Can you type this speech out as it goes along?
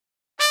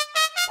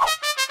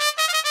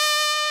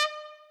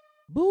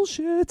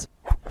Bullshit.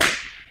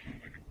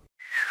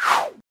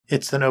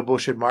 It's the No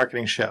Bullshit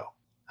Marketing Show.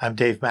 I'm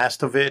Dave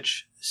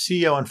Mastovich,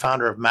 CEO and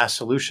founder of Mass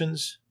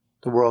Solutions,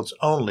 the world's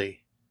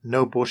only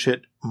no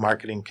bullshit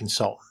marketing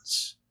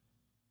consultants.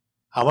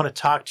 I want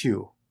to talk to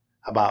you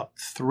about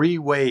 3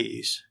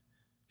 ways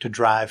to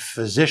drive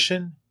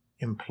physician,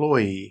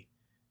 employee,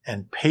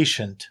 and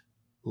patient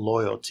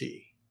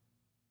loyalty.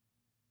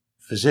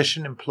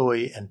 Physician,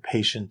 employee, and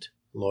patient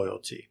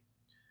loyalty.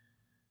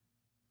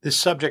 This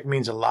subject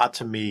means a lot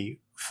to me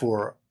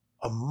for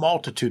a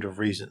multitude of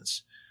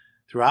reasons.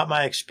 Throughout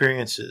my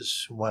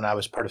experiences, when I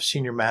was part of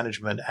senior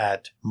management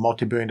at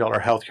multi-billion-dollar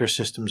healthcare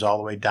systems, all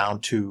the way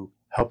down to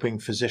helping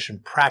physician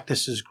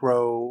practices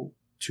grow,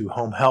 to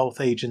home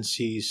health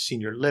agencies,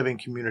 senior living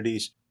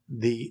communities,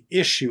 the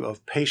issue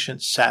of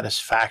patient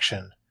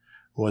satisfaction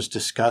was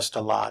discussed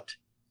a lot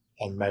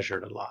and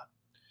measured a lot.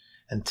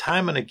 And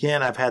time and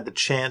again, I've had the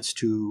chance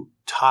to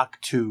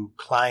talk to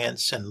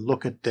clients and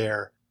look at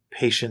their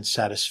patient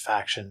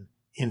satisfaction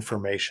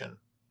information.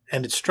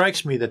 And it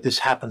strikes me that this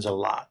happens a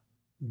lot.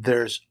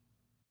 There's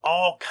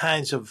all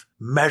kinds of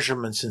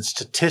measurements and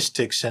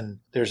statistics, and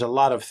there's a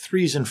lot of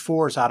 3s and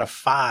 4s out of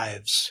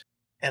 5s.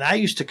 And I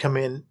used to come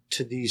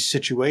into these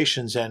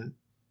situations and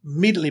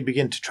immediately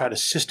begin to try to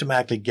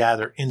systematically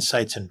gather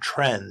insights and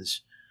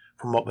trends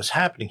from what was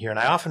happening here. And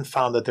I often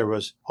found that there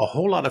was a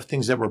whole lot of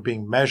things that were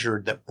being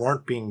measured that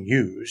weren't being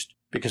used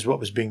because what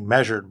was being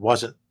measured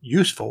wasn't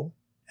useful.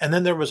 And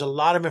then there was a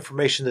lot of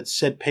information that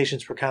said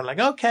patients were kind of like,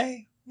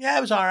 okay, yeah,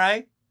 it was all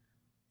right.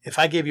 If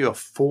I gave you a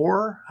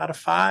 4 out of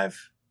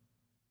 5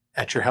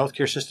 at your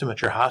healthcare system,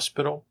 at your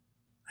hospital,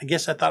 I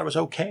guess I thought it was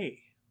okay.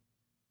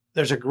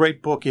 There's a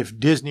great book, If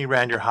Disney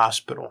Ran Your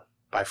Hospital,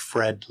 by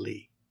Fred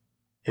Lee.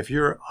 If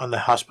you're on the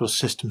hospital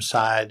system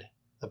side,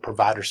 the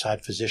provider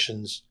side,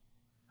 physicians,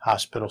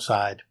 hospital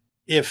side,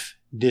 If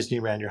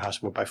Disney Ran Your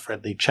Hospital by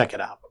Fred Lee, check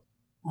it out.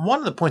 One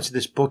of the points of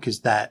this book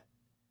is that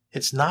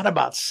it's not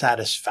about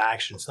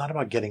satisfaction. It's not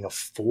about getting a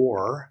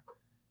 4.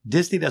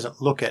 Disney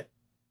doesn't look at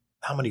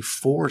how many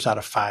 4s out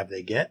of 5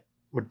 they get.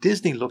 What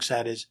Disney looks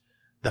at is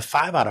the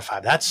 5 out of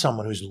 5. That's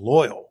someone who's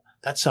loyal.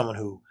 That's someone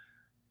who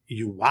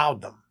you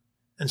wowed them.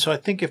 And so I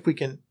think if we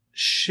can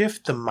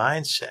shift the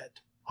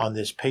mindset on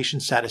this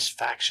patient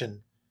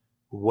satisfaction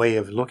way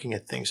of looking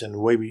at things and the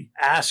way we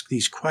ask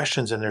these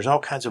questions, and there's all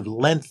kinds of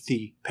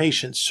lengthy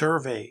patient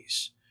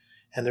surveys,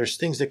 and there's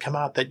things that come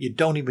out that you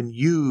don't even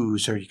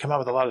use, or you come out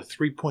with a lot of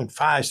 3.5s,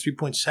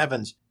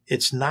 3.7s.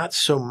 It's not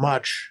so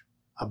much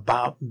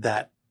about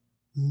that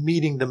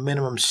meeting the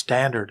minimum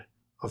standard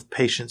of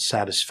patient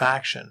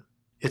satisfaction.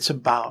 It's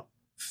about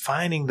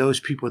finding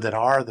those people that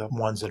are the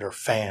ones that are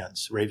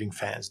fans, raving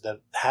fans, that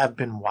have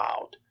been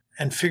wowed,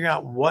 and figure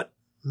out what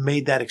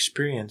made that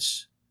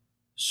experience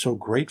so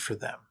great for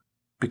them.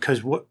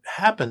 Because what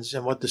happens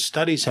and what the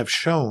studies have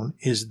shown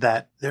is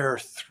that there are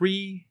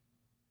 3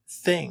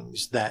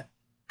 things that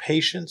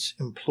patients,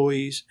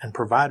 employees, and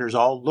providers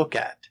all look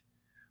at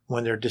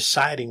when they're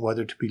deciding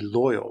whether to be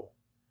loyal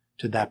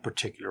to that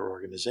particular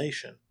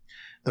organization.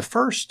 The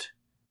first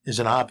is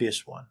an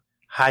obvious one,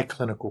 high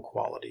clinical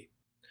quality.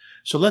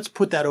 So let's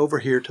put that over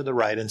here to the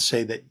right and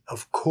say that,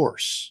 of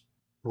course,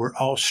 we're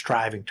all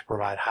striving to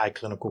provide high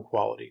clinical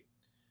quality.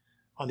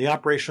 On the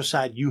operational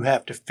side, you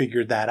have to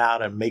figure that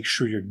out and make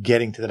sure you're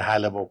getting to that high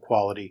level of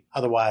quality.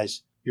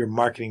 Otherwise, your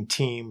marketing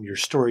team, your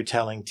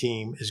storytelling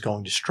team is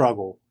going to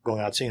struggle going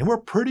out saying, we're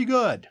pretty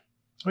good.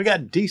 We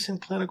got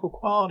decent clinical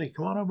quality.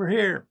 Come on over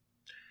here.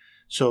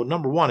 So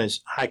number 1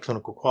 is high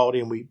clinical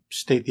quality, and we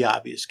state the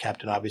obvious.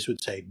 Captain Obvious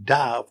would say,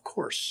 duh, of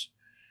course.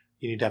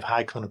 You need to have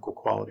high clinical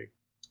quality.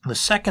 The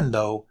second,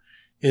 though,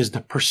 is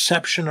the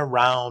perception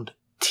around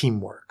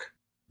teamwork.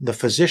 The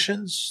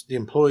physicians, the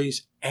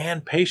employees,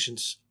 and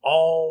patients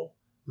all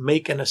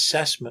make an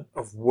assessment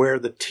of where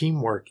the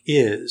teamwork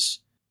is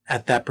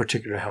at that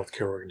particular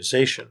healthcare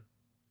organization.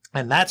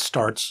 And that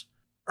starts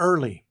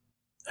early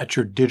at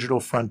your digital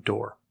front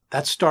door.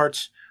 That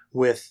starts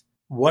with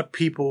what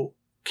people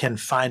can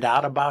find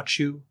out about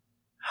you,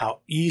 how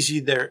easy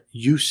their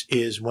use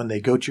is when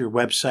they go to your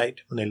website,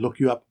 when they look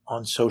you up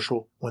on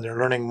social, when they're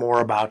learning more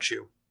about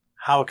you.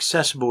 How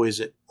accessible is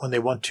it when they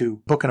want to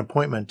book an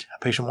appointment?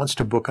 A patient wants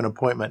to book an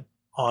appointment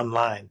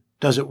online.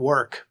 Does it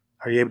work?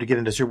 Are you able to get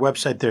into your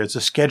website there? It's a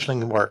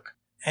scheduling work.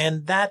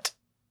 And that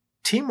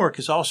teamwork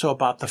is also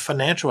about the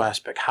financial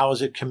aspect. How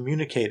is it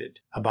communicated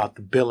about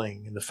the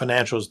billing and the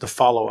financials, the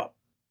follow-up?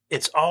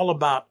 It's all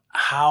about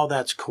how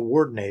that's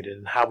coordinated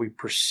and how we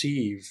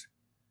perceive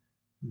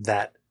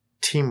that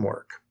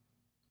teamwork.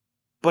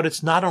 But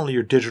it's not only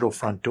your digital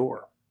front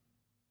door.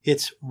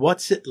 It's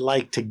what's it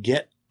like to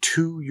get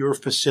to your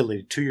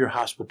facility, to your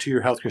hospital, to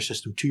your healthcare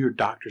system, to your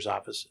doctor's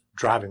office,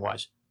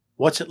 driving-wise.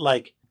 What's it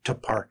like to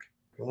park?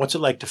 And what's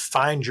it like to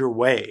find your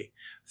way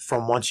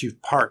from once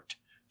you've parked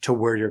to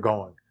where you're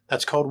going?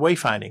 That's called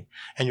wayfinding.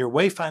 And your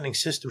wayfinding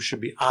system should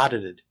be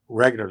audited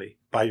regularly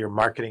by your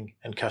marketing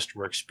and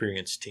customer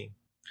experience team.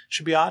 It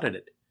should be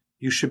audited.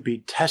 you should be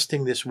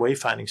testing this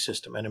wayfinding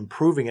system and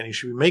improving it. You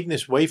should be making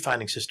this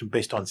wayfinding system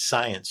based on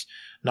science,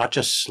 not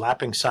just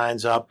slapping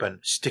signs up and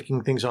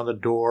sticking things on the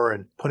door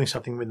and putting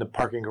something in the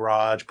parking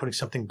garage, putting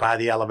something by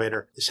the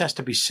elevator. This has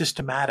to be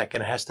systematic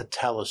and it has to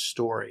tell a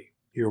story.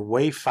 Your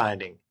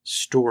wayfinding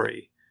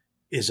story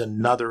is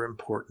another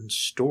important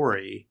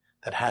story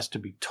that has to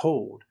be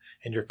told.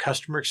 And your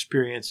customer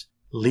experience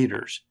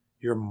leaders,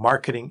 your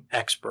marketing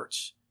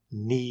experts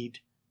need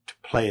to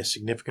play a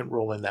significant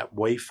role in that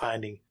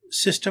wayfinding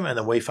system and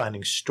the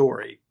wayfinding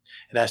story.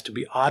 It has to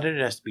be audited.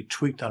 It has to be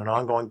tweaked on an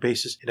ongoing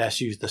basis. It has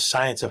to use the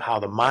science of how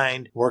the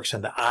mind works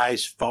and the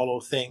eyes follow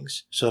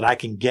things so that I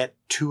can get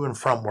to and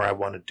from where I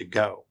wanted to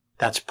go.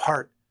 That's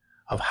part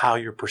of how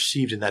you're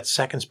perceived in that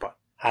second spot.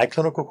 High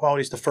clinical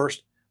quality is the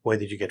first way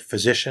that you get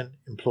physician,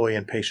 employee,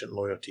 and patient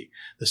loyalty.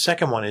 The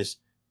second one is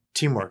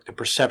teamwork, the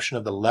perception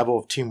of the level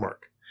of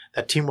teamwork.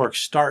 That teamwork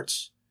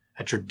starts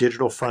at your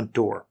digital front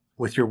door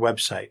with your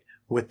website,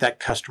 with that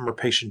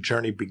customer-patient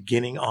journey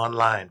beginning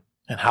online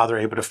and how they're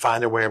able to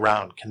find their way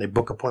around. Can they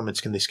book appointments?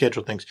 Can they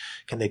schedule things?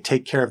 Can they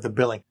take care of the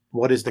billing?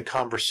 What is the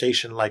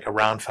conversation like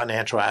around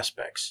financial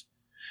aspects?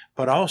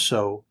 But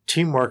also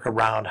teamwork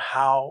around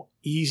how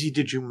easy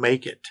did you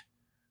make it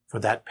for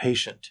that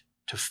patient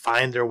to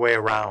find their way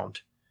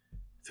around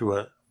through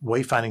a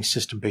wayfinding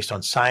system based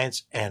on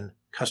science and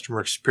customer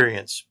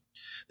experience.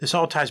 This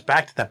all ties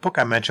back to that book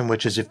I mentioned,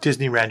 which is If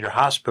Disney Ran Your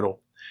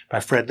Hospital by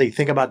Fred Lee.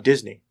 Think about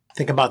Disney.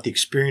 Think about the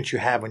experience you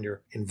have when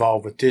you're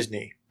involved with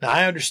Disney. Now,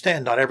 I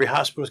understand not every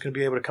hospital is going to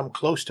be able to come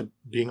close to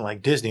being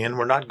like Disney, and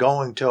we're not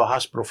going to a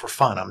hospital for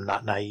fun. I'm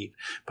not naive.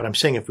 But I'm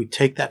saying if we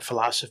take that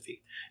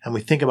philosophy and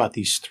we think about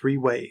these three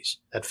ways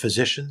that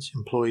physicians,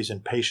 employees,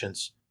 and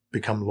patients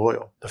become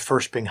loyal, the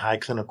first being high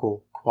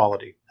clinical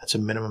quality. That's a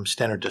minimum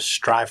standard to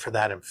strive for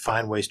that and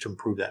find ways to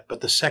improve that.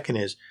 But the second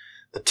is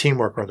the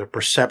teamwork or the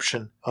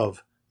perception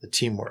of the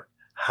teamwork.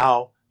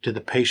 How do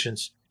the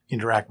patients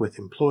interact with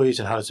employees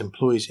and how does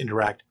employees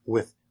interact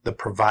with the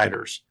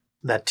providers?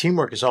 That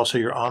teamwork is also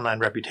your online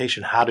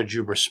reputation. How did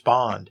you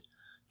respond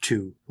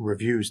to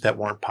reviews that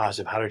weren't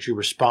positive? How did you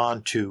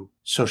respond to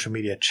social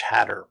media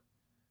chatter?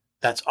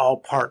 That's all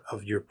part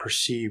of your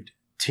perceived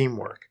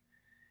teamwork.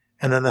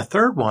 And then the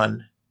third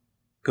one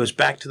goes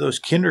back to those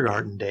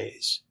kindergarten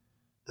days.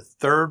 The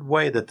third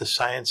way that the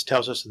science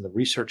tells us and the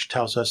research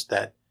tells us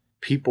that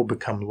people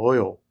become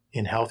loyal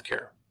in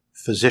healthcare.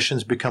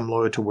 Physicians become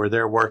loyal to where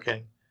they're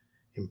working.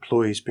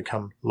 Employees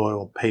become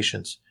loyal.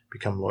 Patients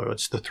become loyal.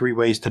 It's the three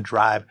ways to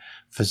drive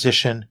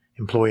physician,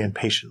 employee, and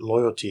patient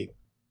loyalty.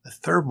 The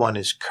third one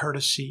is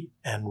courtesy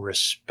and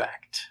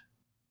respect.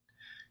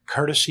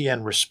 Courtesy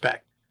and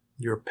respect.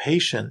 Your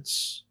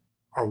patients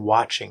are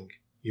watching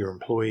your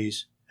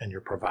employees and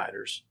your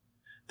providers.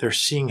 They're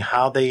seeing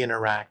how they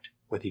interact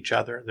with each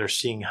other. They're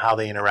seeing how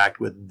they interact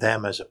with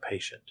them as a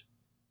patient.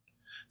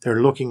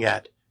 They're looking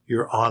at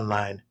your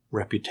online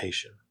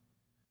reputation,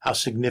 how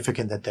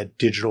significant that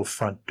digital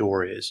front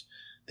door is.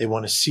 They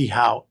want to see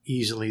how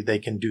easily they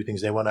can do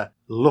things. They want to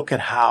look at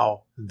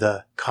how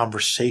the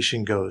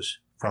conversation goes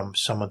from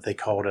someone they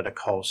called at a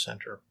call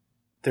center.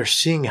 They're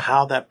seeing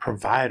how that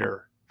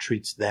provider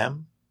treats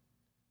them,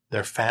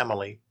 their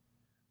family,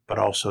 but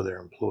also their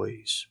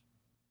employees.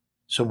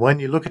 So when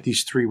you look at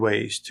these three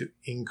ways to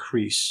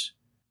increase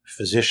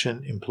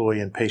physician, employee,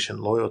 and patient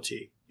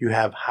loyalty, you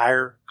have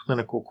higher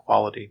clinical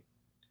quality.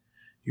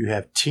 You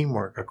have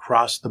teamwork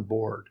across the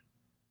board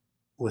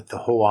with the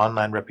whole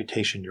online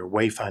reputation, your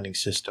wayfinding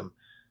system,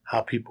 how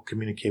people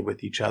communicate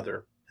with each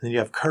other. And then you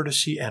have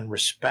courtesy and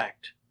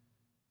respect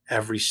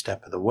every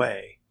step of the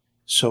way.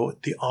 So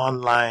the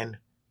online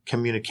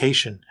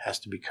communication has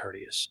to be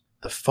courteous.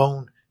 The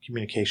phone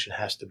communication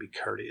has to be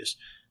courteous.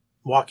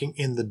 Walking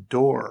in the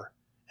door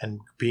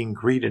and being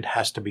greeted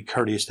has to be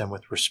courteous and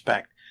with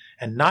respect.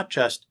 And not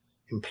just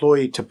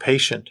employee to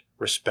patient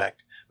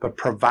respect, but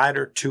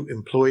provider to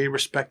employee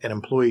respect and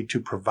employee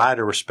to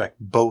provider respect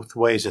both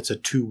ways. It's a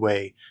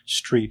two-way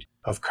street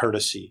of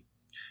courtesy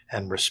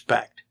and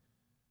respect.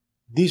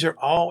 These are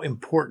all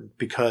important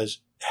because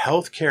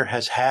healthcare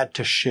has had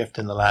to shift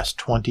in the last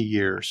 20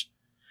 years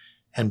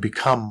and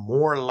become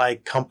more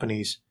like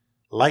companies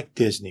like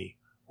Disney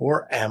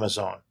or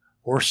Amazon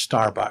or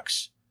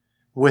Starbucks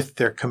with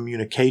their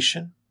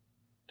communication,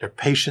 their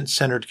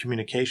patient-centered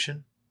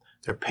communication,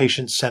 their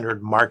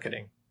patient-centered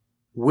marketing,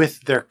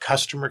 with their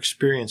customer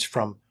experience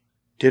from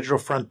digital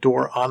front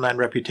door, online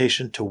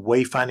reputation, to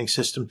wayfinding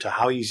system, to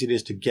how easy it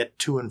is to get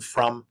to and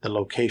from the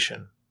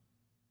location.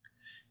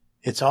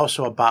 It's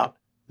also about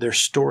their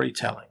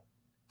storytelling,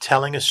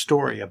 telling a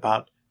story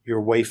about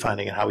your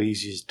wayfinding and how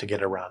easy it is to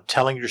get around,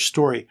 telling your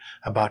story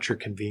about your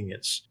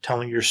convenience,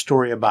 telling your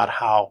story about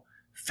how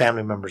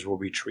family members will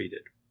be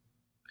treated,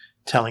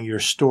 telling your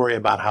story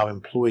about how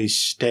employees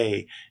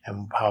stay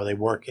and how they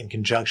work in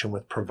conjunction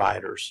with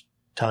providers,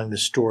 telling the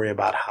story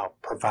about how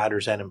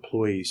providers and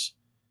employees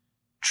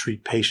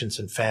treat patients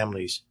and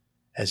families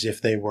as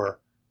if they were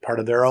part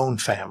of their own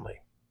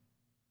family.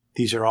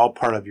 These are all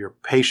part of your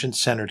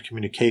patient-centered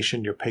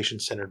communication, your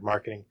patient-centered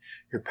marketing,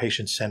 your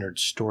patient-centered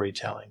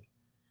storytelling.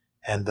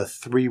 And the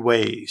three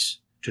ways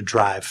to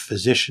drive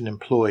physician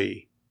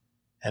employee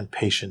and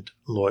patient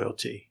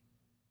loyalty.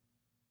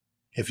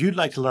 If you'd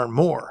like to learn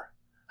more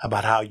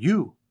about how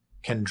you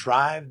can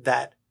drive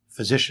that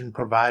physician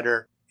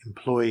provider,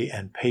 employee,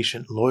 and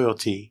patient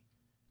loyalty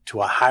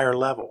to a higher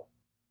level,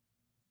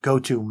 go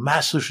to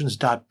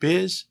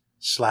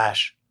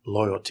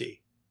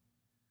masssolutions.biz/loyalty.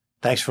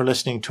 Thanks for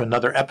listening to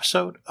another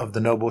episode of the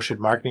No Bullshit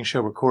Marketing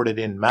Show, recorded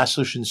in Mass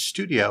Solutions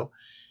studio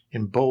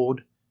in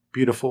bold,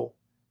 beautiful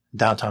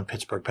downtown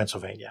Pittsburgh,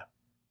 Pennsylvania.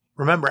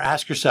 Remember,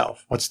 ask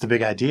yourself, what's the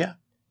big idea?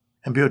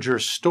 And build your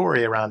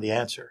story around the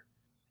answer.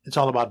 It's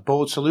all about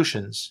bold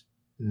solutions,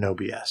 no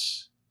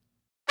BS.